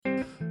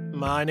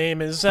My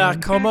name is Zach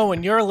Como,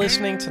 and you're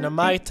listening to the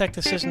My Tech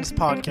Decisions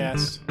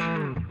podcast.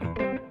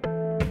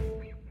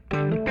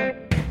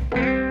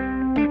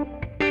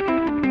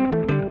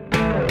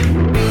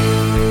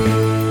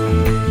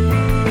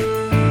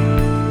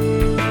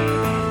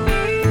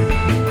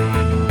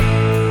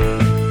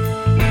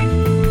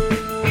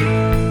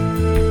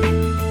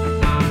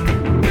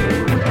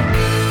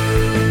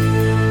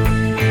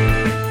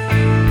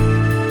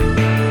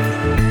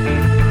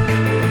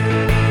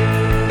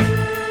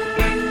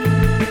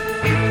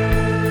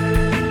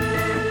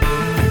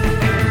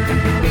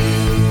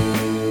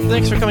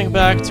 Thanks for coming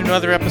back to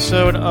another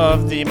episode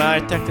of the My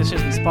Tech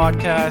Decisions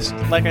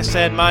podcast. Like I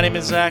said, my name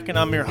is Zach and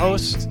I'm your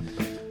host.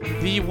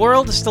 The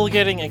world is still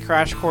getting a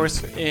crash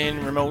course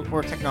in remote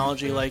work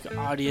technology like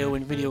audio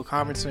and video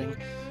conferencing,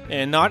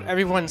 and not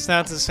everyone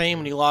sounds the same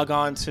when you log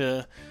on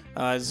to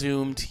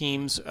Zoom,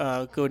 Teams,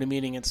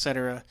 GoToMeeting,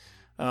 etc.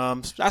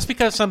 That's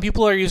because some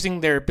people are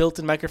using their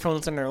built-in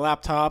microphones on their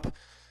laptop,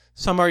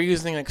 some are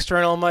using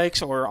external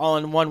mics or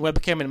all-in-one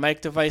webcam and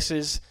mic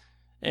devices,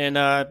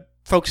 and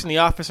folks in the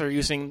office are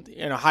using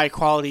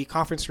high-quality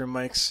conference room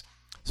mics.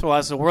 So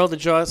as the world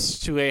adjusts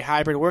to a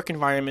hybrid work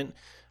environment,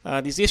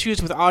 these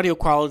issues with audio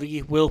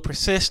quality will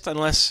persist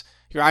unless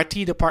your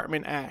IT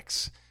department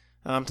acts.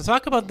 To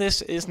talk about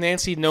this is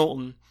Nancy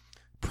Knowlton,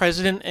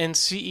 President and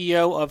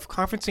CEO of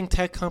conferencing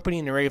tech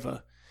company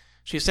Nareva.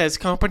 She says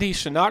companies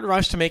should not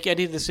rush to make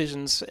any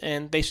decisions,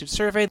 and they should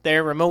survey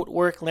their remote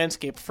work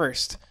landscape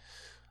first.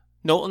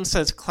 Knowlton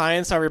says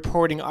clients are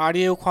reporting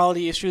audio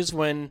quality issues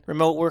when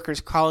remote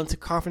workers call into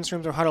conference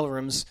rooms or huddle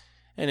rooms,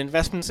 and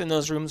investments in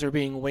those rooms are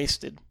being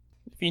wasted.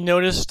 If you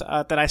noticed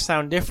that I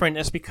sound different,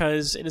 it's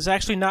because it is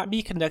actually not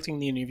me conducting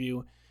the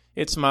interview.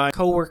 It's my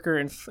coworker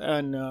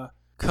and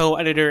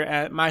co-editor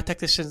at My Tech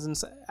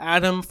Decisions,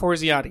 Adam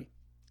Forziati.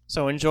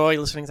 So enjoy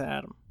listening to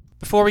Adam.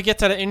 Before we get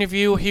to the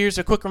interview, here's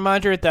a quick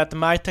reminder that the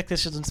My Tech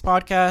Decisions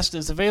podcast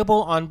is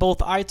available on both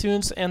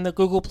iTunes and the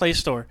Google Play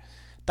Store.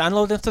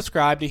 Download and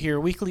subscribe to hear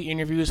weekly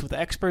interviews with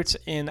experts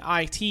in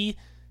IT,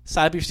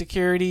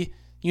 cybersecurity,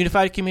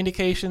 unified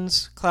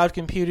communications, cloud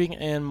computing,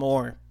 and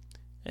more.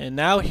 And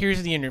now,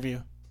 here's the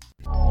interview.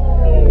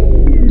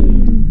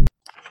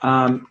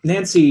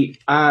 Nancy,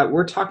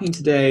 we're talking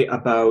today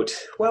about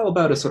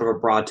a sort of a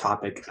broad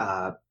topic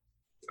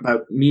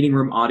about meeting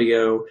room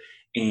audio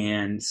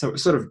and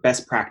sort of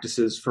best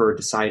practices for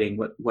deciding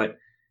what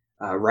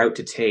route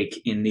to take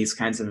in these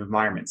kinds of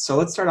environments. So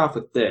let's start off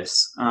with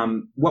this.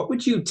 What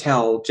would you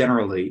tell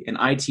generally an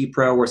IT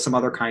pro or some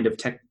other kind of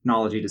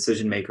technology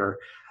decision maker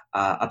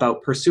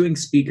about pursuing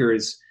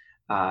speakers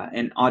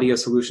and audio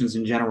solutions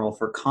in general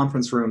for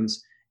conference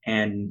rooms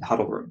and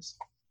huddle rooms?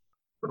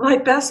 My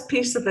best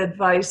piece of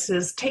advice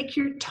is take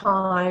your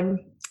time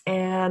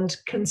and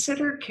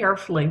consider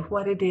carefully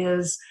what it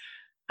is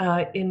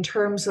in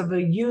terms of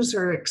a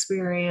user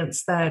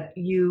experience that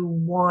you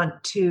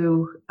want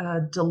to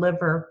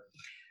deliver.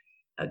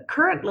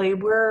 Currently,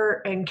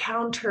 we're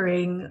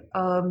encountering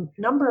a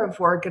number of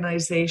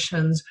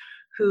organizations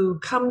who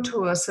come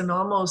to us in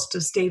almost a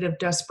state of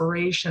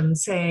desperation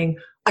saying,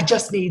 I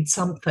just need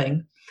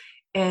something.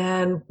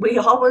 And we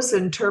always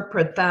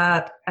interpret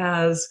that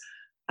as,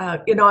 I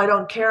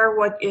don't care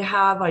what you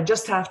have, I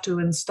just have to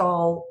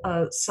install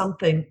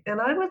something. And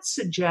I would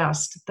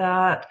suggest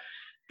that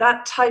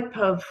that type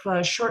of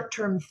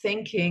short-term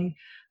thinking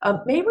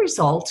may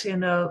result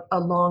in a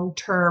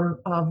long-term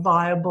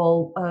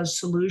viable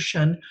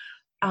solution,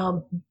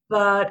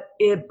 but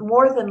it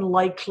more than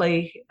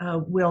likely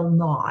will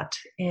not.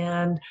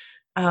 And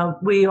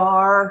we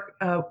are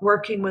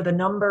working with a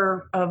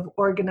number of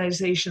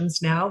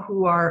organizations now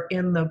who are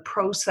in the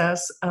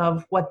process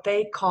of what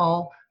they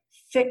call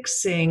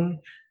fixing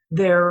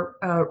their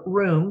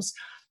rooms.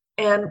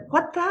 And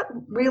what that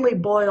really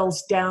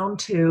boils down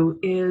to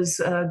is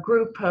a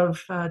group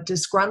of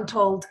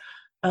disgruntled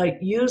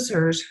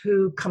users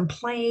who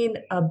complain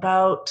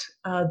about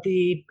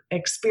the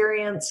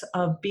experience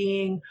of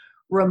being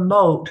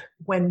remote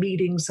when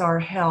meetings are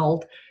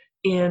held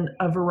in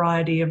a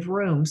variety of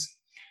rooms.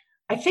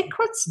 I think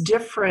what's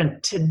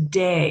different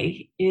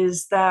today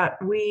is that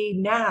we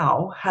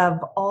now have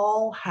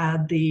all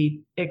had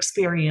the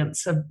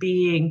experience of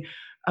being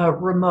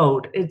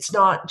remote. It's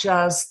not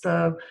just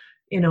the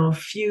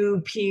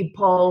few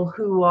people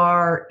who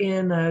are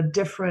in a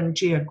different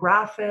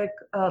geographic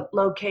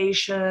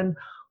location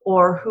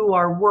or who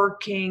are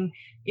working,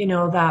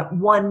 that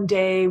one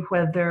day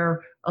where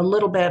they're a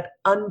little bit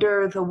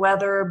under the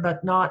weather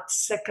but not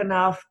sick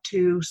enough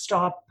to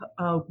stop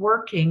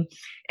working.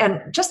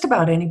 And just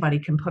about anybody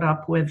can put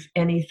up with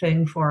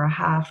anything for a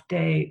half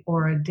day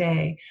or a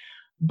day.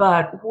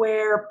 But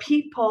where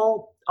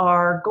people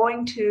are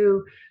going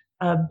to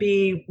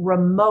be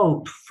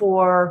remote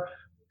for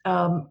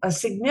a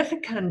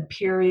significant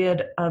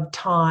period of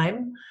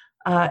time,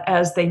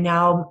 as they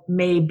now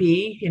may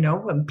be,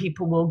 when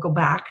people will go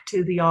back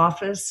to the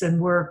office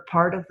and work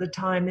part of the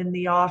time in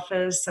the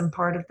office and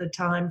part of the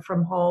time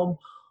from home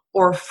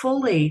or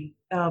fully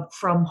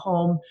from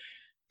home,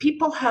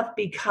 people have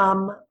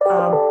become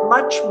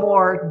much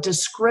more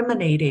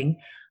discriminating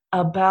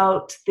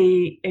about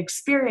the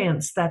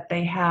experience that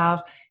they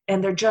have,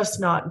 and they're just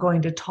not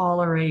going to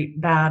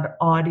tolerate bad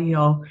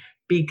audio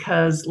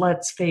because,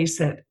 let's face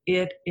it,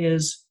 it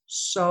is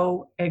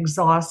so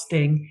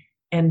exhausting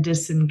and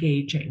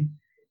disengaging.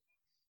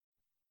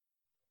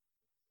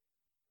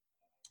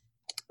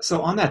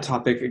 So on that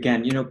topic,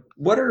 again,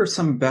 what are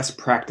some best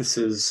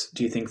practices,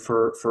 do you think,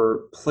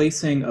 for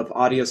placing of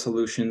audio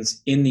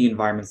solutions in the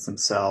environments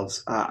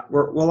themselves?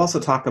 We'll also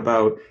talk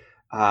about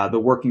the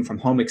working from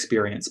home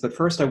experience, but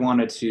first I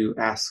wanted to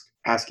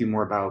ask you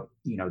more about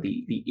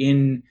the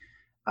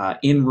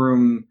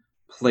in-room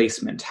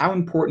placement. How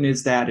important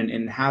is that,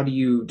 and how do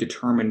you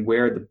determine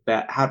where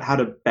how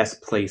to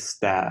best place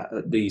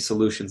the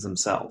solutions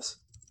themselves?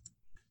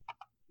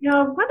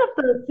 Yeah, one of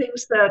the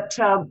things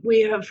that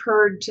we have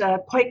heard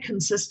quite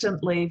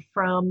consistently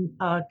from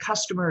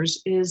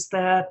customers is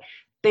that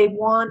they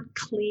want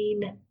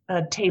clean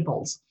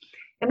tables.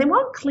 And they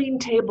want clean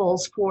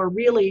tables for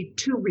really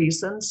two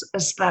reasons.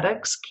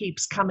 Aesthetics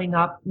keeps coming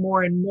up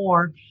more and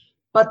more,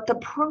 but the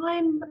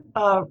prime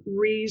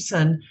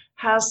reason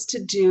has to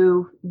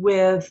do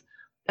with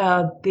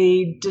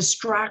the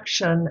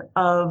distraction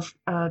of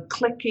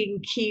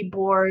clicking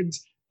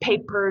keyboards,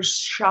 papers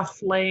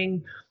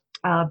shuffling,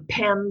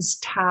 pens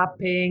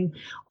tapping,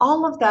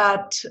 all of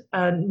that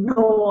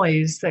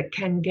noise that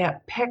can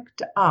get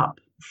picked up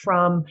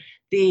from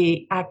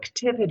the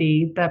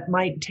activity that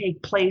might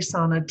take place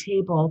on a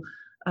table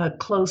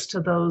close to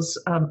those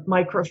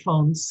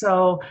microphones.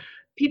 So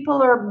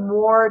people are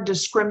more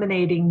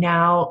discriminating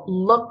now,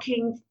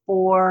 looking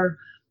for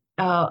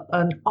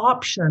an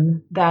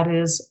option that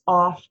is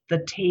off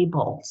the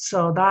table.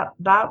 So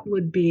that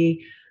would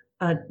be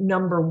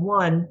number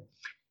one.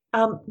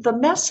 The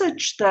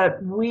message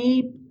that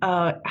we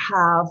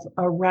have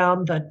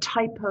around the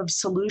type of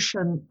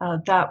solution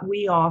that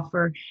we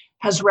offer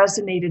has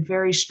resonated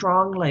very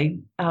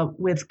strongly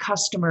with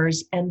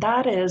customers, and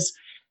that is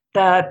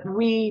that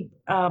we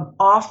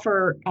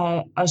offer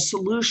a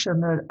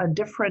solution, a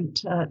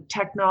different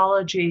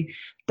technology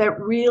that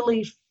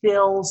really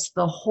fills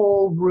the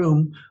whole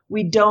room.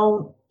 We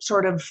don't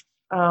sort of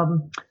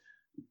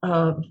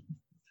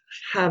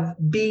have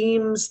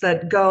beams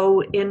that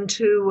go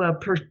into a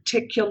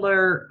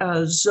particular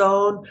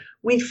zone.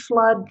 We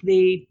flood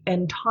the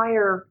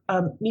entire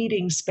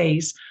meeting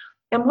space.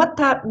 And what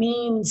that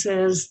means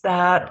is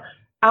that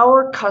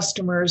our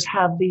customers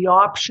have the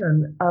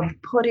option of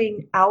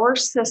putting our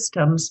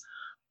systems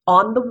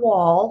on the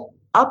wall,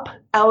 up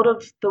out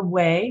of the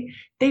way.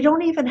 They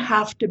don't even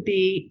have to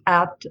be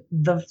at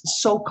the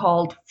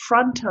so-called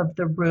front of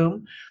the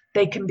room.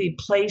 They can be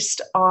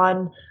placed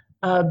on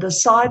the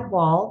side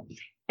wall.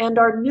 And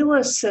our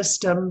newest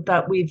system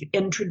that we've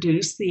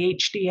introduced, the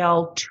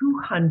HDL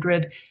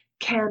 200,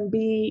 can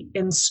be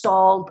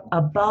installed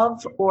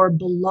above or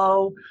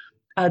below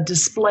a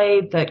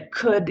display that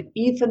could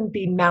even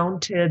be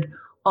mounted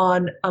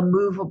on a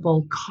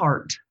movable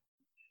cart.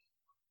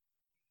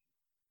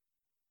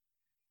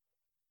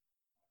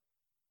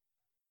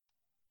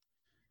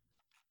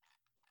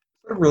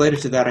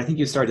 Related to that, I think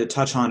you started to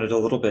touch on it a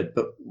little bit,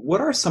 but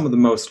what are some of the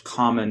most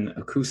common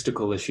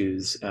acoustical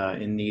issues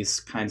in these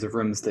kinds of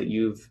rooms that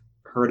you've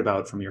heard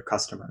about from your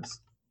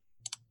customers?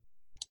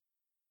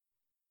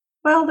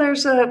 Well,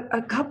 there's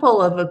a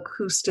couple of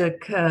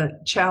acoustic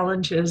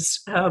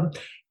challenges.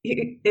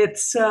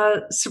 It's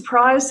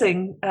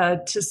surprising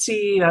to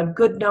see a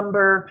good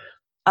number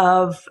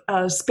of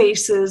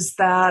spaces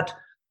that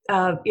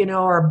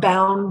are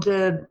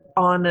bounded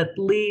on at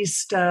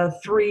least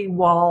 3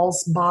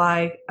 walls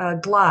by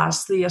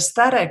glass. The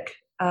aesthetic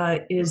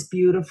is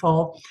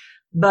beautiful,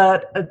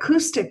 but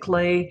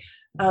acoustically,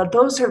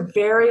 those are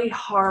very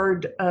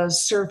hard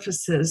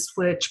surfaces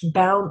which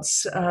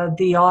bounce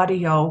the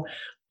audio,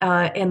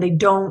 and they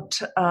don't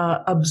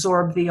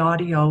absorb the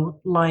audio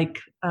like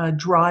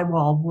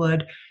drywall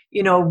would.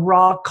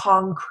 Raw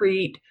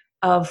concrete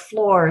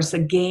floors,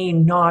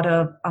 again, not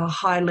a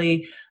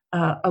highly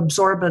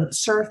absorbent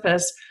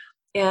surface.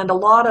 And a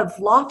lot of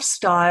loft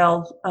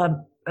style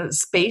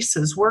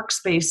spaces,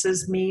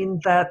 workspaces, mean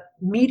that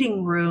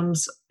meeting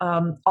rooms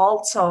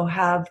also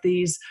have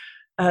these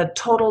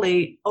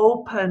totally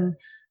open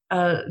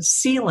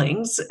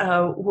ceilings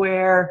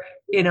where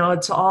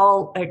it's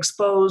all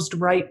exposed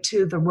right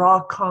to the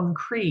raw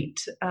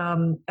concrete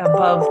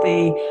above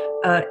the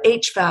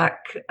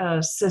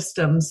HVAC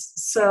systems.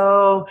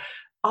 So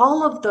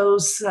all of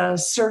those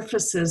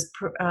surfaces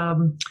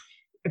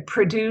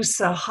produce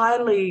a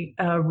highly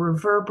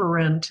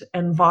reverberant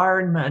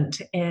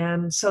environment,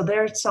 and so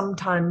they're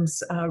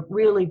sometimes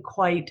really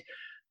quite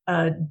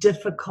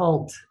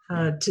difficult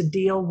to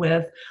deal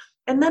with.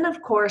 And then,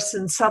 of course,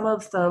 in some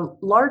of the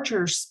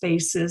larger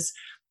spaces,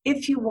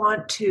 if you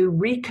want to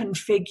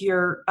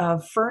reconfigure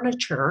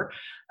furniture,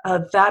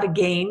 that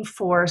again,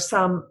 for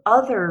some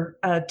other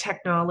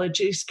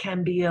technologies,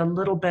 can be a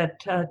little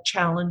bit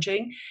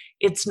challenging.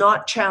 It's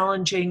not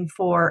challenging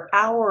for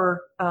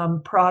our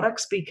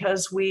products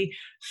because we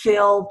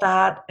fill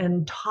that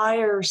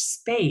entire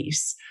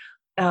space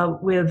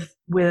with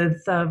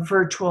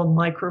virtual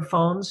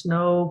microphones,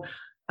 no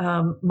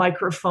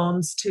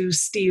microphones to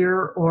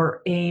steer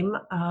or aim,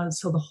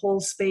 so the whole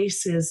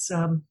space is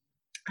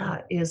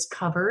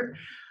covered.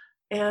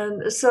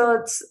 And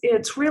so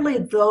it's really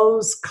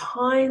those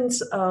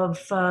kinds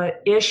of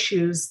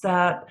issues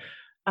that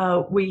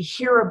we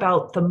hear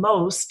about the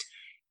most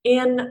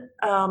in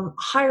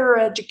higher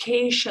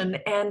education,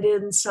 and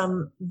in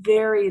some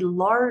very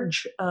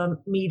large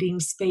meeting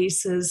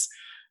spaces.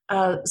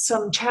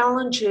 Some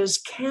challenges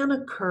can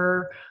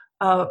occur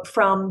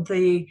from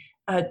the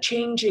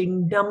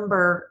changing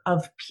number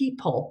of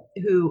people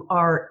who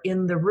are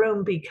in the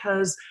room,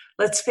 because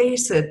let's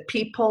face it,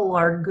 people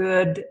are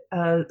good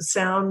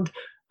sound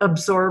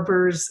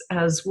absorbers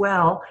as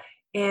well.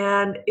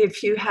 And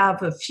if you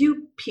have a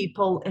few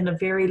people in a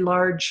very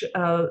large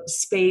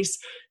space,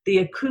 the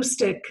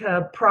acoustic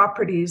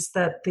properties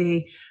that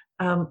the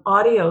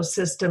audio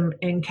system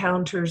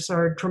encounters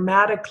are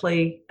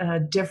dramatically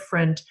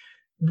different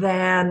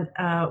than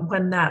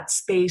when that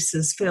space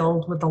is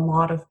filled with a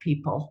lot of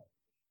people.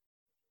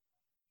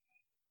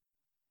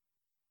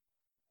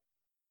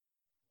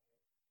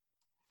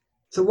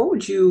 So what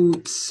would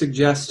you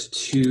suggest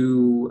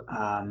to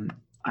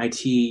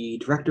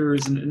IT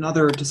directors and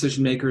other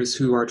decision makers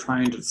who are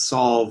trying to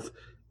solve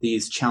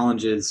these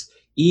challenges,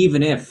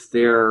 even if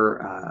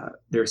their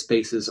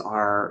spaces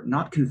are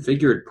not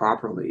configured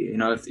properly? You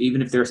know,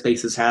 even if their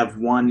spaces have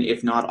one,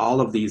 if not all,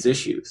 of these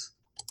issues.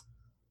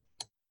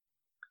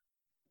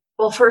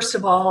 Well, first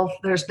of all,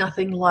 there's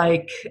nothing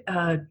like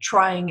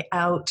trying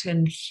out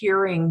and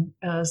hearing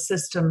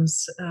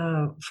systems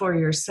for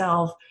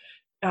yourself.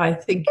 I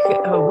think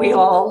we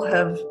all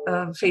have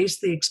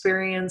faced the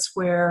experience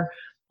where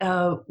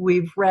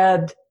we've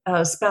read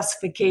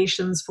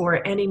specifications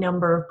for any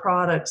number of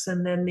products,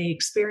 and then the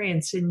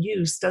experience in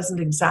use doesn't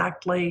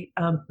exactly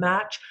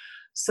match.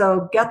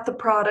 So get the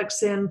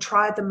products in,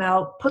 try them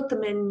out, put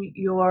them in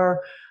your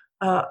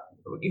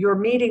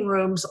meeting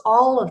rooms,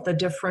 all of the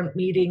different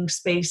meeting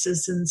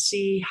spaces, and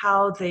see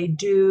how they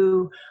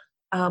do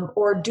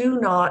or do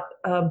not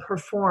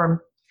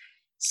perform.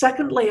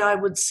 Secondly, I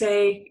would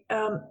say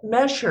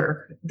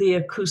measure the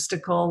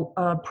acoustical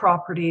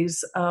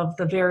properties of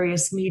the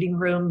various meeting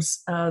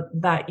rooms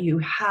that you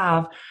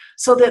have,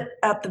 so that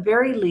at the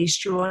very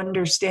least you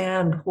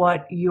understand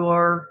what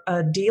you're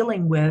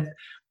dealing with.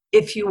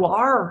 If you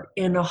are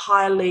in a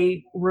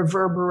highly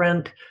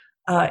reverberant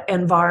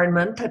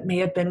environment that may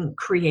have been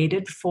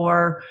created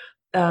for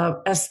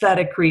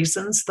aesthetic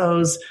reasons,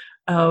 those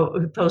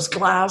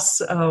glass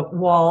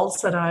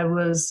walls that I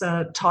was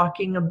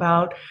talking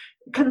about,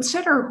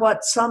 consider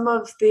what some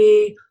of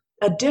the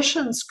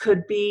additions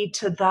could be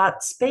to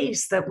that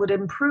space that would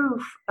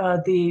improve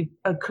the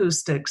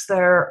acoustics.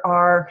 There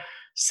are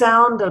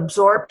sound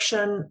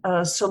absorption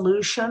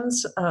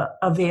solutions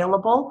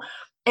available,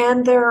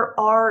 and there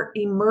are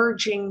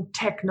emerging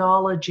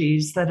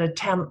technologies that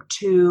attempt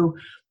to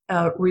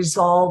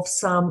resolve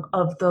some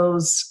of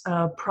those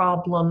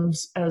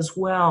problems as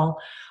well.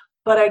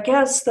 But I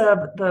guess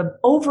the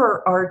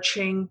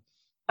overarching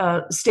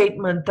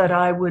statement that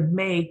I would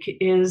make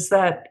is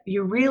that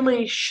you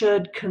really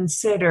should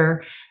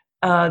consider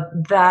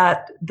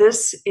that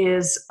this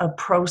is a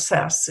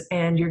process,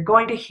 and you're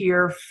going to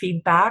hear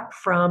feedback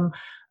from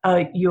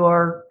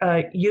your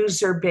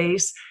user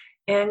base,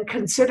 and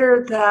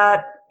consider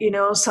that, you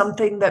know,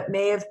 something that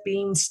may have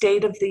been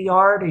state of the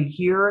art a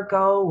year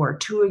ago or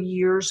 2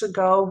 years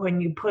ago when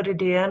you put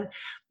it in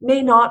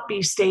may not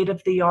be state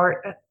of the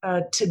art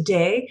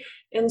today.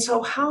 And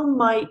so how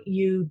might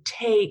you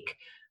take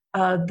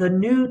the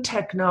new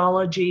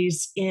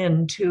technologies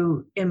in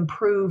to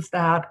improve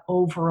that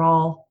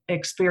overall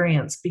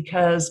experience?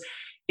 Because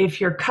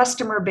if your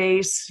customer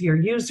base, your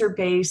user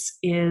base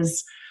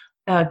is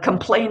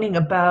complaining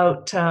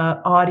about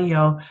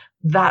audio,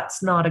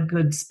 that's not a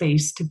good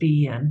space to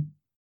be in.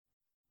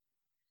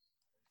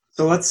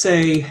 So let's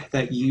say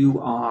that you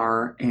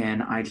are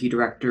an IT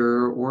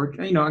director, or,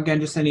 you know, again,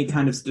 just any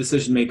kind of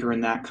decision maker in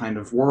that kind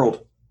of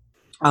world.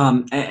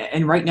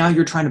 And right now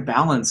you're trying to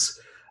balance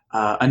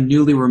a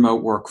newly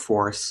remote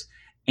workforce,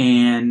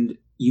 and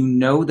you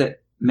know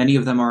that many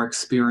of them are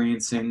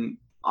experiencing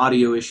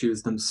audio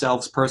issues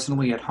themselves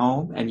personally at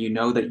home, and you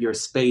know that your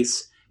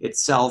space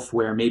itself,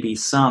 where maybe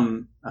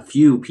a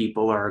few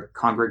people are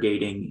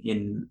congregating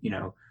in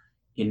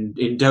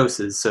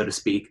doses, so to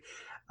speak,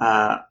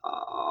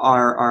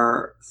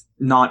 are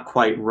not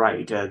quite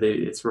right.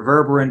 It's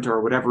reverberant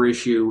or whatever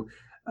issue,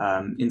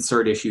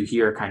 insert issue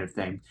here kind of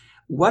thing.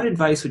 What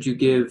advice would you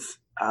give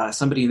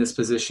somebody in this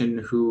position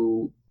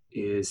who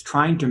is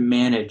trying to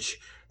manage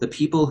the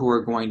people who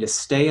are going to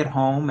stay at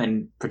home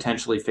and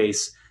potentially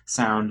face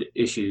sound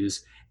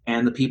issues,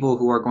 and the people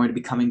who are going to be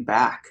coming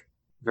back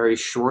very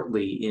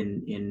shortly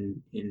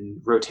in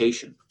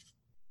rotation?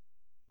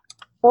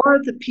 Or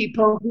the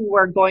people who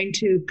are going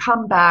to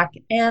come back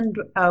and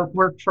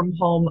work from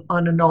home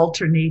on an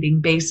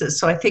alternating basis.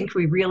 So I think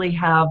we really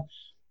have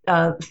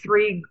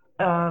three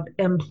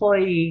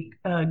employee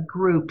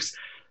groups.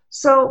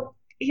 So,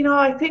 you know,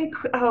 I think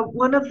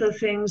one of the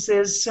things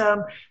is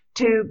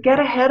to get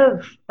ahead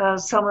of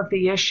some of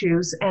the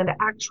issues and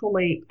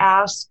actually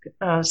ask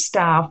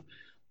staff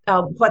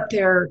what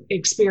their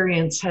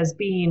experience has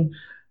been.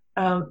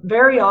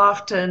 Very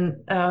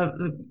often,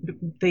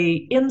 the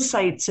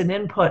insights and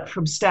input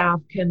from staff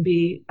can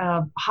be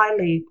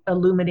highly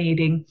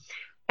illuminating,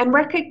 and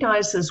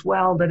recognize as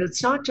well that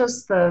it's not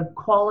just the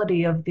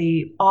quality of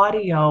the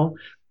audio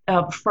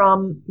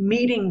from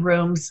meeting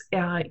rooms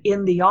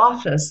in the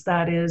office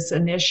that is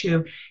an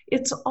issue.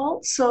 It's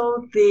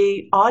also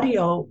the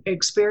audio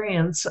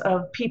experience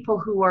of people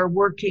who are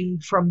working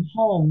from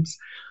home.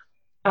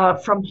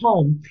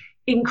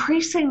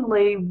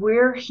 Increasingly,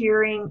 we're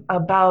hearing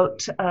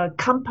about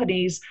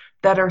companies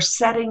that are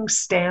setting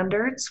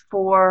standards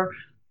for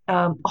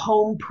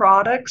home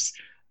products.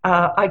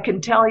 I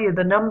can tell you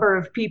the number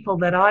of people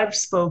that I've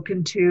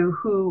spoken to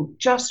who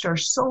just are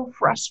so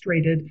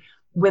frustrated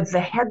with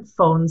the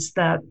headphones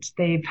that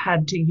they've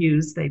had to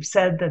use. They've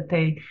said that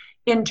they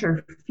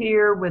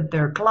interfere with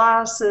their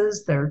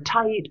glasses, they're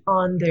tight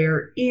on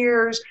their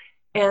ears,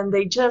 and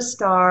they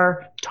just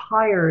are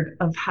tired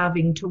of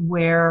having to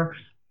wear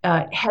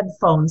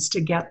headphones to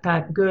get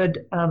that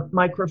good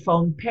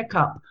microphone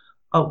pickup.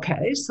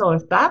 Okay, so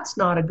if that's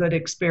not a good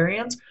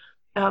experience,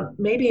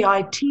 maybe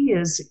IT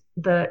is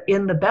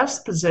in the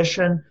best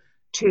position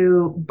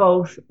to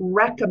both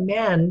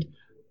recommend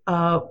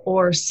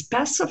or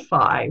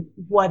specify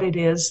what it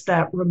is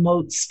that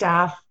remote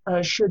staff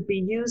should be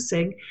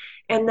using.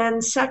 And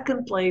then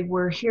secondly,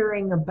 we're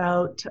hearing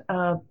about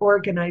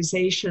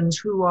organizations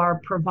who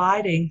are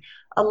providing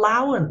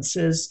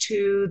allowances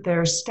to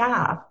their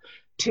staff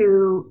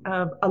to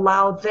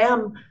allow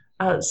them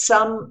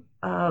some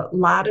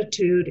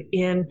latitude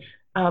in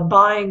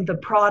buying the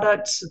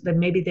products, that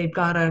maybe they've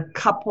got a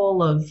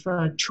couple of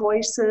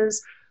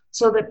choices,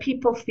 so that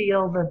people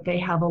feel that they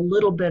have a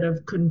little bit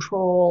of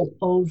control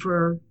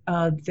over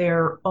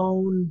their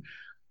own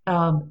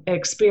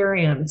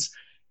experience.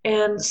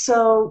 And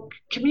so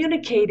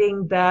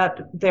communicating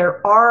that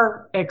there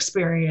are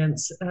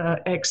experiments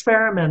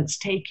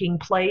taking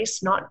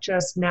place, not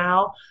just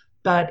now,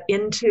 but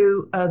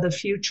into the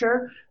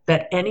future,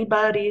 that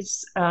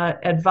anybody's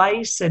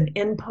advice and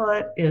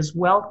input is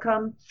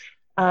welcome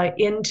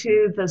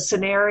into the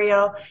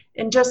scenario,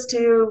 and just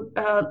to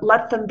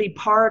let them be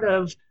part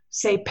of,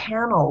 say,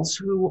 panels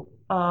who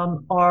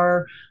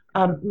are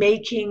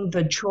making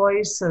the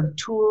choice of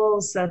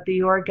tools that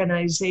the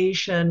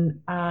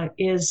organization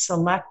is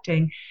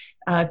selecting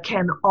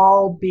can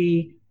all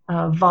be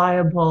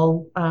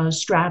viable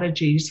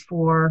strategies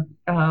for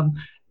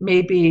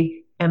maybe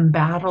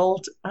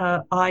embattled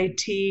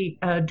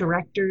IT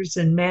directors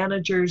and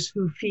managers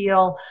who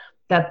feel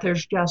that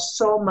there's just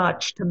so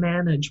much to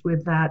manage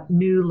with that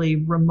newly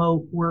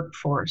remote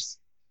workforce.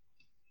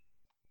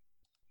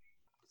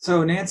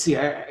 So Nancy,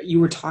 you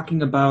were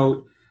talking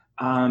about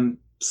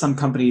some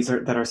companies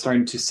that are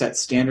starting to set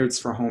standards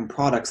for home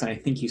products, and I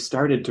think you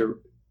started to,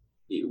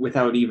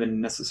 without even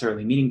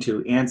necessarily meaning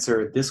to,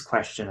 answer this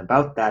question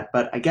about that.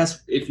 But I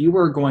guess if you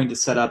were going to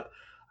set up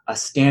a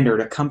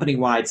standard, a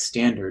company-wide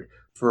standard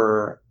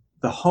for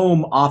the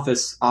home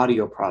office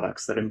audio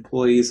products that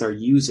employees are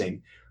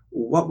using,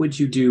 what would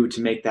you do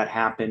to make that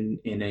happen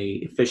in a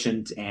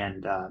efficient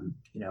and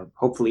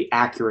hopefully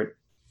accurate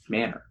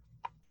manner?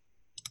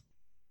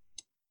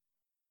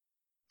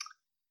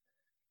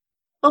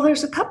 Well,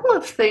 there's a couple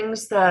of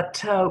things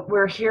that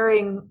we're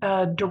hearing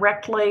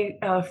directly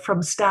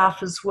from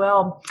staff as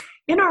well.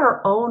 In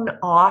our own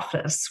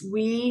office,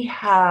 we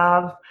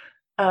have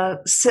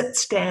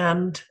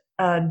sit-stand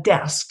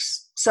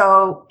desks.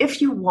 So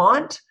if you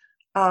want,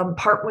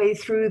 partway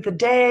through the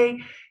day,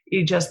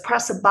 you just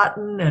press a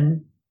button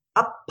and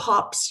up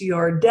pops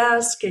your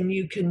desk, and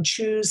you can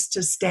choose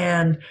to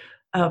stand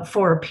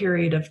for a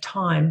period of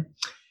time.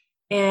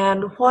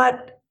 And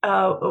what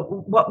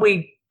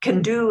we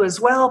can do as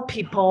well,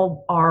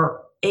 people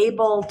are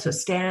able to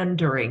stand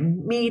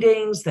during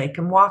meetings, they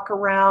can walk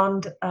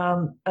around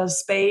a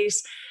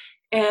space.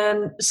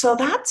 And so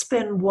that's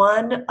been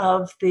one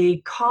of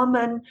the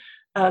common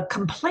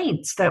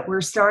complaints that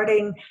we're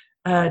starting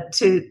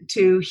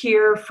to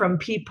hear from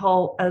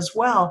people as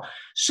well.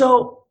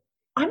 So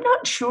I'm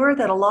not sure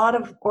that a lot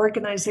of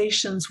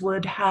organizations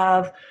would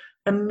have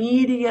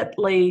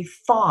immediately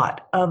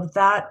thought of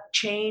that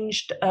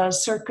changed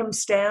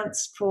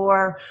circumstance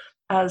for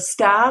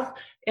staff.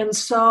 And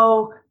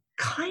so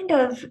kind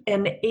of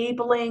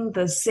enabling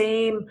the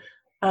same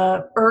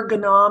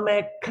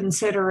ergonomic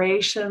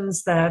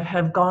considerations that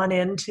have gone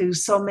into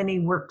so many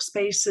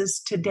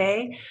workspaces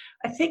today.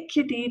 I think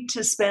you need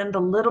to spend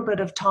a little bit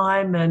of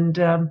time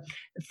and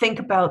think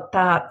about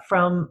that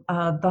from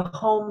the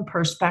home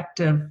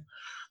perspective.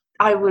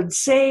 I would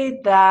say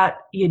that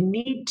you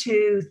need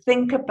to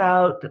think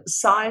about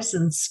size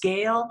and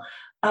scale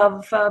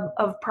of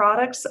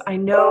products. I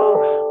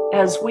know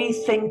as we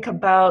think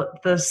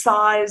about the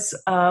size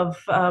of,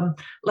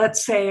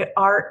 let's say,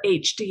 our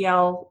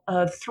HDL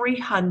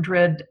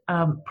 300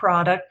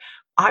 product,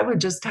 I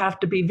would just have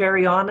to be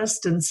very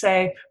honest and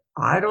say,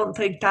 I don't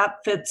think that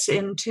fits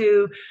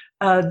into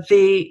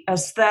the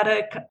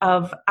aesthetic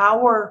of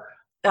our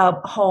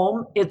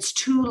home, it's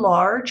too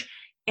large,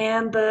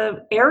 and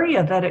the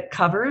area that it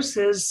covers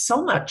is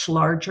so much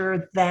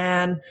larger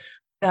than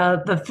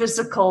the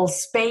physical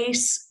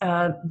space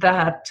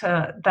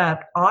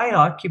that I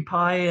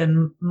occupy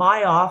in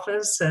my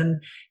office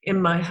and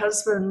in my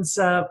husband's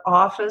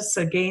office.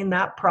 Again,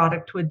 that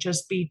product would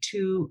just be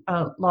too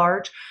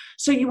large.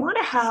 So you want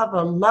to have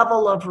a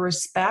level of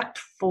respect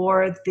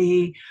for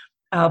the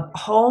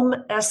home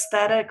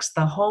aesthetics,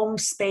 the home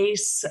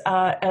space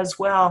as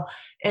well,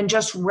 and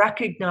just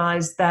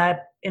recognize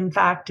that, in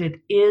fact,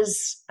 it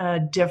is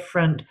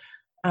different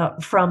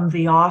from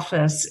the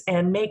office,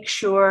 and make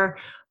sure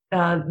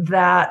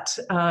that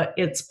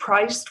it's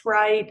priced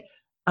right,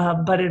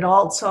 but it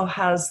also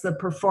has the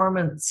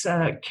performance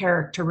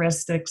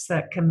characteristics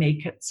that can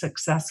make it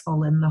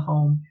successful in the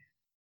home.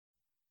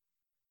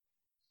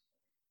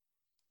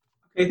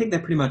 I think that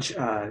pretty much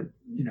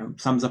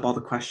sums up all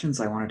the questions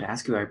I wanted to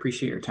ask you. I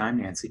appreciate your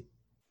time, Nancy.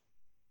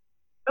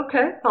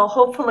 Okay, well,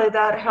 hopefully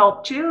that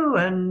helped you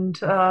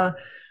and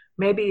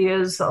maybe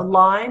is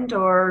aligned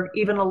or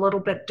even a little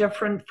bit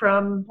different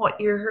from what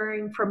you're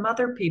hearing from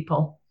other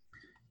people.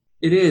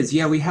 It is,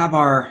 yeah. We have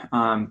our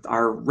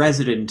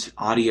resident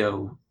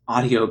audio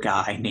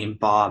guy named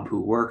Bob,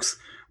 who works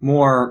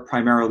more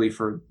primarily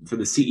for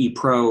the CE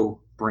Pro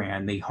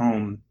brand, the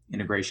home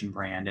integration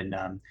brand,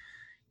 and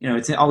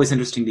it's always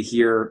interesting to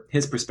hear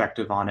his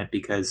perspective on it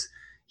because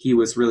he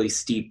was really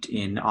steeped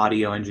in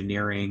audio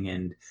engineering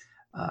and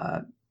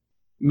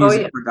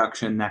music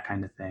production, that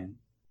kind of thing.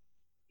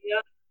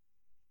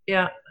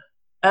 Yeah.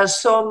 As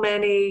so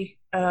many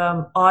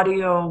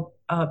audio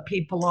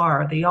people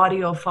are, the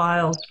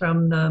audiophiles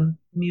from the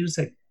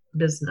music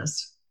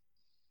business.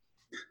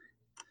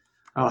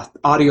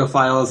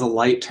 Audiophile is a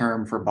light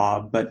term for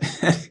Bob, but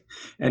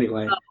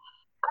anyway.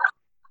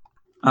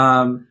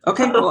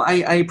 Okay, well,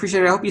 I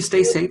appreciate it. I hope you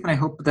stay safe, and I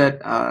hope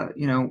that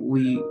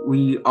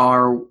we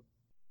are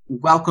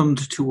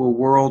welcomed to a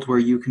world where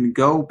you can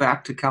go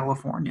back to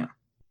California.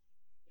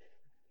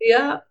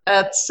 Yeah,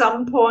 at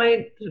some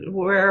point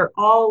where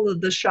all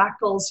of the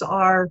shackles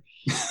are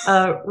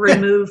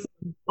removed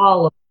from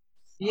all of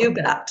us. You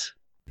bet.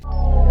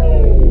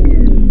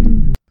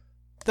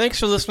 Thanks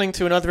for listening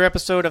to another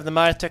episode of the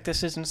My Tech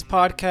Decisions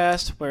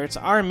podcast, where it's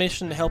our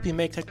mission to help you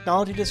make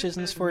technology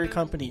decisions for your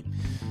company.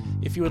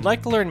 If you would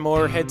like to learn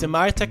more, head to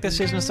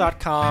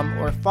mytechdecisions.com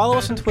or follow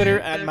us on Twitter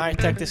at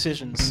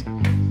mytechdecisions.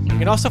 You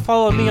can also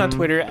follow me on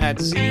Twitter at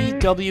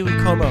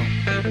ZWComo.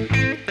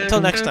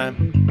 Until next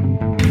time.